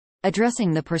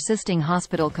Addressing the persisting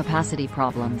hospital capacity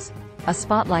problems. A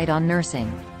spotlight on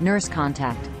nursing, nurse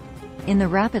contact. In the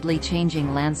rapidly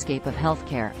changing landscape of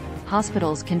healthcare,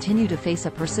 hospitals continue to face a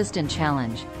persistent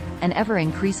challenge, an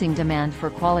ever-increasing demand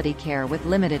for quality care with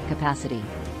limited capacity.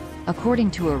 According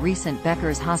to a recent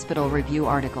Becker's Hospital Review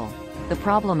article, the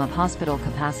problem of hospital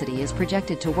capacity is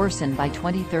projected to worsen by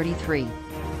 2033.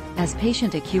 As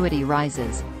patient acuity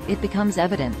rises, it becomes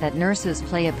evident that nurses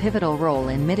play a pivotal role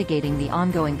in mitigating the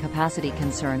ongoing capacity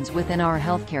concerns within our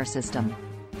healthcare system.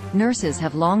 Nurses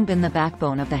have long been the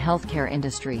backbone of the healthcare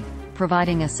industry,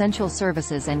 providing essential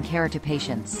services and care to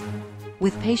patients.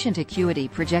 With patient acuity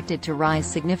projected to rise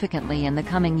significantly in the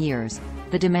coming years,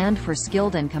 the demand for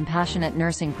skilled and compassionate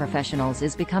nursing professionals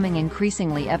is becoming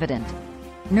increasingly evident.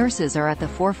 Nurses are at the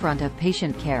forefront of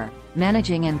patient care,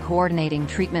 managing and coordinating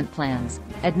treatment plans,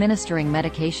 administering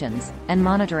medications, and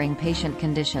monitoring patient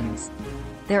conditions.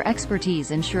 Their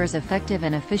expertise ensures effective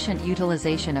and efficient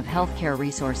utilization of healthcare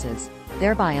resources,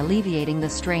 thereby alleviating the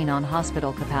strain on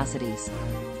hospital capacities.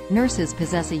 Nurses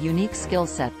possess a unique skill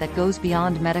set that goes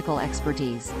beyond medical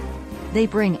expertise. They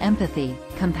bring empathy,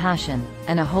 compassion,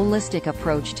 and a holistic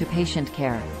approach to patient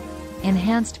care.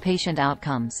 Enhanced patient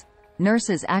outcomes.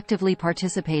 Nurses actively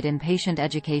participate in patient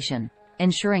education,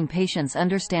 ensuring patients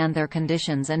understand their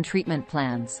conditions and treatment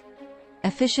plans.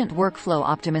 Efficient workflow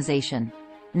optimization.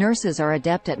 Nurses are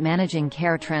adept at managing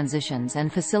care transitions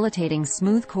and facilitating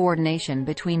smooth coordination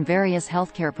between various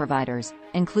healthcare providers,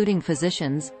 including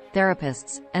physicians,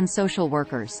 therapists, and social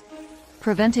workers.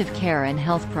 Preventive care and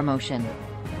health promotion.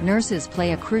 Nurses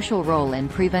play a crucial role in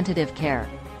preventative care,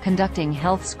 conducting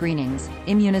health screenings,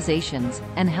 immunizations,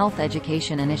 and health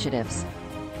education initiatives.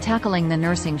 Tackling the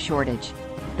nursing shortage.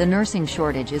 The nursing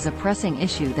shortage is a pressing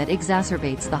issue that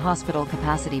exacerbates the hospital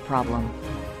capacity problem.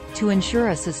 To ensure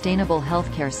a sustainable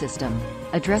healthcare system,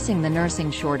 addressing the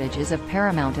nursing shortage is of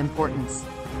paramount importance.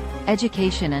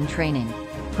 Education and training.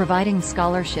 Providing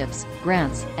scholarships,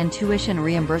 grants, and tuition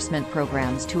reimbursement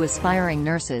programs to aspiring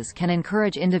nurses can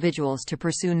encourage individuals to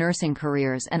pursue nursing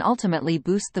careers and ultimately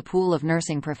boost the pool of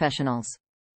nursing professionals.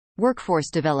 Workforce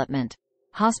development.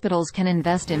 Hospitals can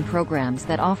invest in programs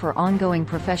that offer ongoing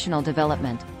professional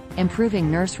development, improving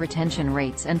nurse retention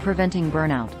rates and preventing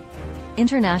burnout.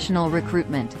 International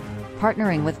recruitment.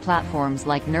 Partnering with platforms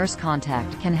like Nurse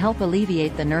Contact can help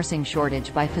alleviate the nursing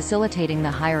shortage by facilitating the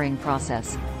hiring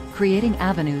process, creating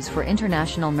avenues for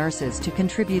international nurses to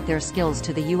contribute their skills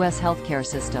to the U.S. healthcare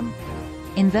system.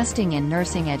 Investing in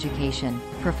nursing education,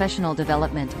 professional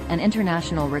development, and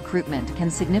international recruitment can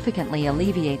significantly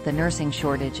alleviate the nursing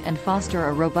shortage and foster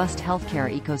a robust healthcare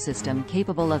ecosystem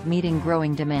capable of meeting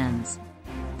growing demands.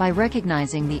 By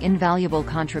recognizing the invaluable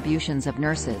contributions of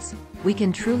nurses, we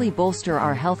can truly bolster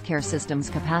our healthcare system's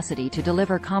capacity to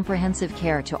deliver comprehensive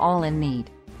care to all in need.